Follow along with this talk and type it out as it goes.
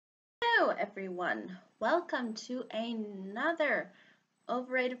Hello, everyone. Welcome to another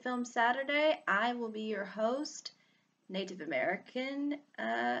Overrated Film Saturday. I will be your host, Native American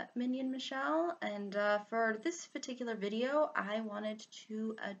Minion Michelle, and for this particular video, I wanted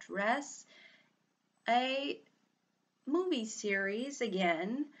to address a movie series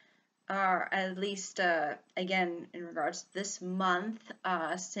again, or at least again in regards to this month,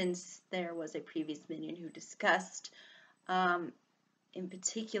 since there was a previous Minion who discussed in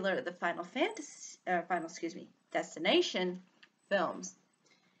particular the Destination films.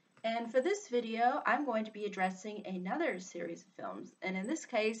 And for this video, I'm going to be addressing another series of films, and in this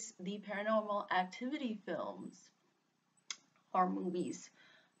case, the Paranormal Activity films, horror movies.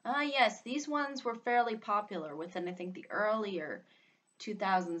 Yes, these ones were fairly popular within, I think, the earlier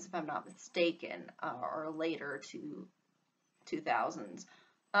 2000s, if I'm not mistaken, or later to 2000s.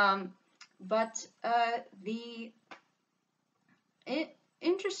 But the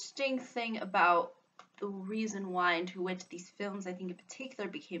interesting thing about the reason why and to which these films, I think in particular,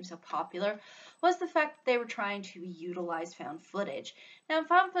 became so popular was the fact that they were trying to utilize found footage. Now,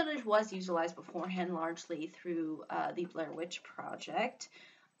 found footage was utilized beforehand largely through the Blair Witch Project,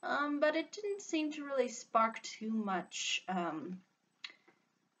 but it didn't seem to really spark too much,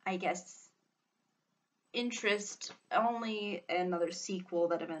 I guess, interest. Only another sequel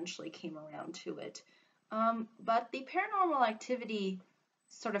that eventually came around to it. But the Paranormal Activity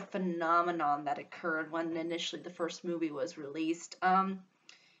sort of phenomenon that occurred when initially the first movie was released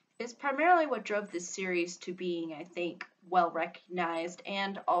is primarily what drove this series to being, I think, well recognized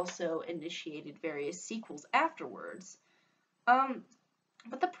and also initiated various sequels afterwards.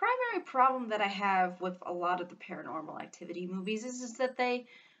 But the primary problem that I have with a lot of the Paranormal Activity movies is that they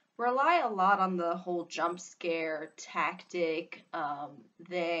rely a lot on the whole jump scare tactic.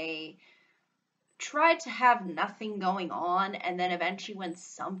 They try to have nothing going on, and then eventually when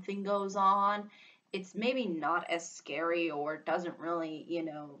something goes on, it's maybe not as scary or doesn't really,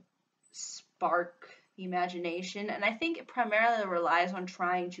 spark the imagination. And I think it primarily relies on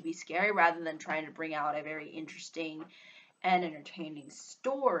trying to be scary rather than trying to bring out a very interesting and entertaining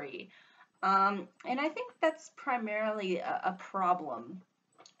story. And I think that's primarily a problem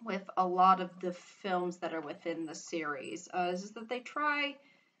with a lot of the films that are within the series, is that they try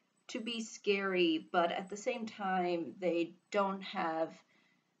to be scary, but at the same time, they don't have,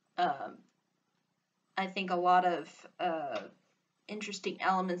 I think, a lot of interesting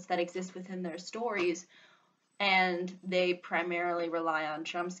elements that exist within their stories, and they primarily rely on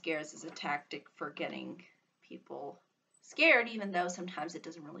jump scares as a tactic for getting people scared, even though sometimes it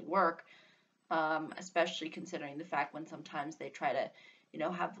doesn't really work, especially considering the fact when sometimes they try to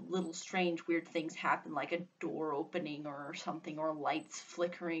have little strange weird things happen, like a door opening or something, or lights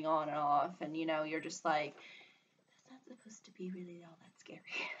flickering on and off, and you're just like, that's not supposed to be really all that scary.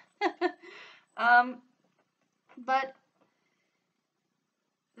 But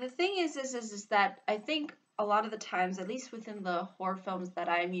the thing is that I think a lot of the times, at least within the horror films that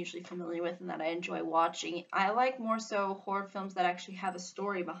I'm usually familiar with and that I enjoy watching, I like more so horror films that actually have a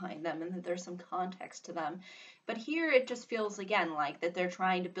story behind them and that there's some context to them. But here it just feels, again, like that they're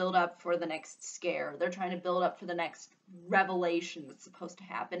trying to build up for the next scare. They're trying to build up for the next revelation that's supposed to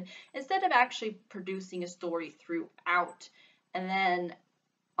happen, instead of actually producing a story throughout. And then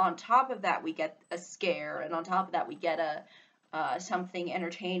on top of that, we get a scare, and on top of that, we get something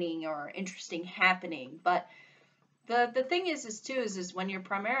entertaining or interesting happening. But the thing is when you're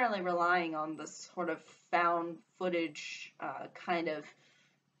primarily relying on this sort of found footage kind of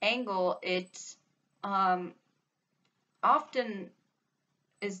angle, it often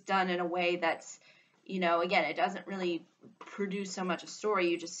is done in a way that's, again, it doesn't really produce so much a story.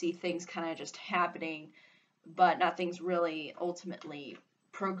 You just see things kind of just happening, but nothing's really ultimately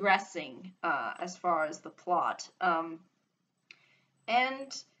progressing as far as the plot.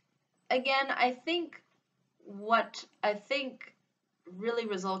 And again, I think what really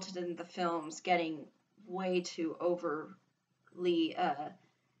resulted in the films getting way too overly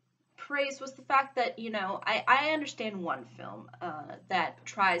praised was the fact that, I understand one film that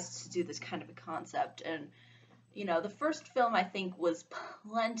tries to do this kind of a concept, and the first film, I think, was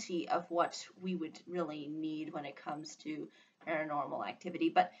plenty of what we would really need when it comes to Paranormal Activity,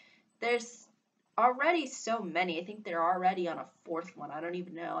 but there's already so many. I think they're already on a fourth one. I don't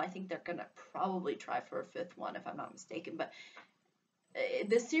even know. I think they're gonna probably try for a fifth one, if I'm not mistaken, but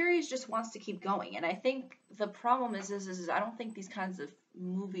the series just wants to keep going, and I think the problem is I don't think these kinds of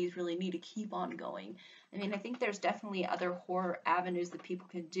movies really need to keep on going. I mean, I think there's definitely other horror avenues that people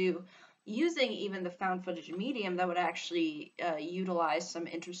can do using even the found footage medium that would actually utilize some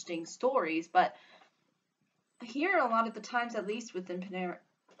interesting stories, but here a lot of the times, at least within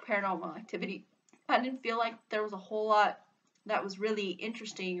Paranormal Activity, I didn't feel like there was a whole lot that was really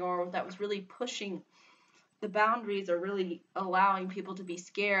interesting or that was really pushing the boundaries or really allowing people to be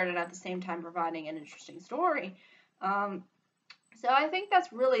scared and at the same time providing an interesting story. Um, so I think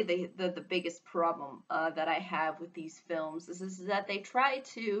that's really the biggest problem that I have with these films is that they try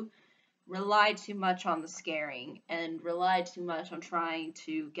to rely too much on the scaring and rely too much on trying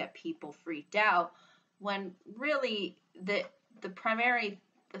to get people freaked out when really the primary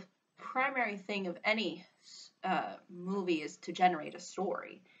the primary thing of any movie is to generate a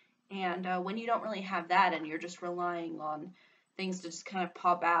story. And when you don't really have that and you're just relying on things to just kind of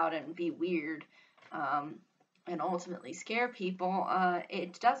pop out and be weird, um, and ultimately scare people,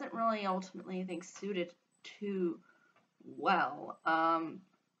 it doesn't really ultimately, I think, suit it too well.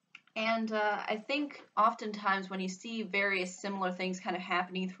 And I think oftentimes when you see various similar things kind of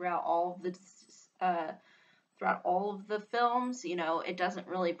happening uh, throughout all of the films, you know, it doesn't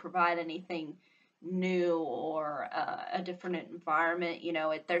really provide anything new or a different environment. You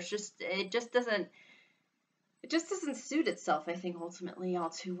know, it just doesn't suit itself, I think, ultimately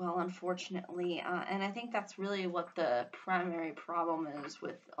all too well, unfortunately. And I think that's really what the primary problem is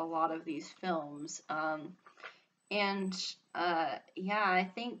with a lot of these films. And yeah, I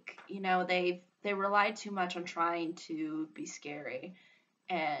think, you know, they rely too much on trying to be scary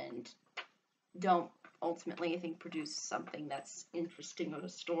and don't ultimately, I think, produce something that's interesting of a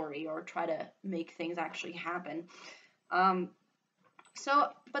story or try to make things actually happen. Um,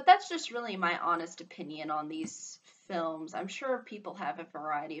 but that's just really my honest opinion on these films. I'm sure people have a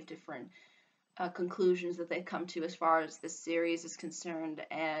variety of different conclusions that they come to as far as this series is concerned,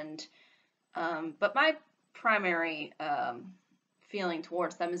 and but my primary feeling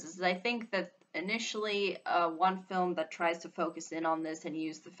towards them is I think that initially one film that tries to focus in on this and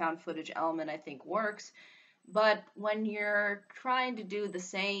use the found footage element I think works, but when you're trying to do the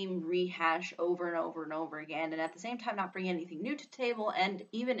same rehash over and over and over again, and at the same time not bring anything new to the table, and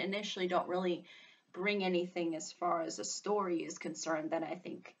even initially don't really bring anything as far as a story is concerned, then I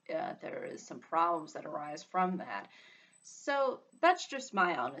think there is some problems that arise from that. So that's just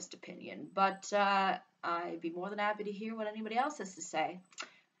my honest opinion, but I'd be more than happy to hear what anybody else has to say.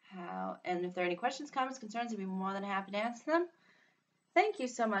 And if there are any questions, comments, concerns, I'd be more than happy to answer them. Thank you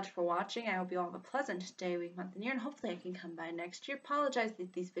so much for watching. I hope you all have a pleasant day, week, month, and year, and hopefully I can come by next year. Apologize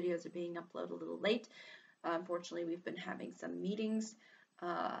that these videos are being uploaded a little late. Unfortunately, we've been having some meetings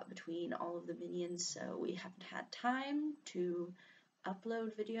between all of the minions, so we haven't had time to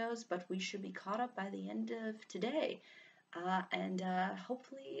upload videos, but we should be caught up by the end of today. And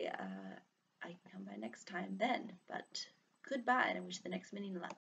hopefully I can come by next time then. But goodbye, and I wish the next minion luck.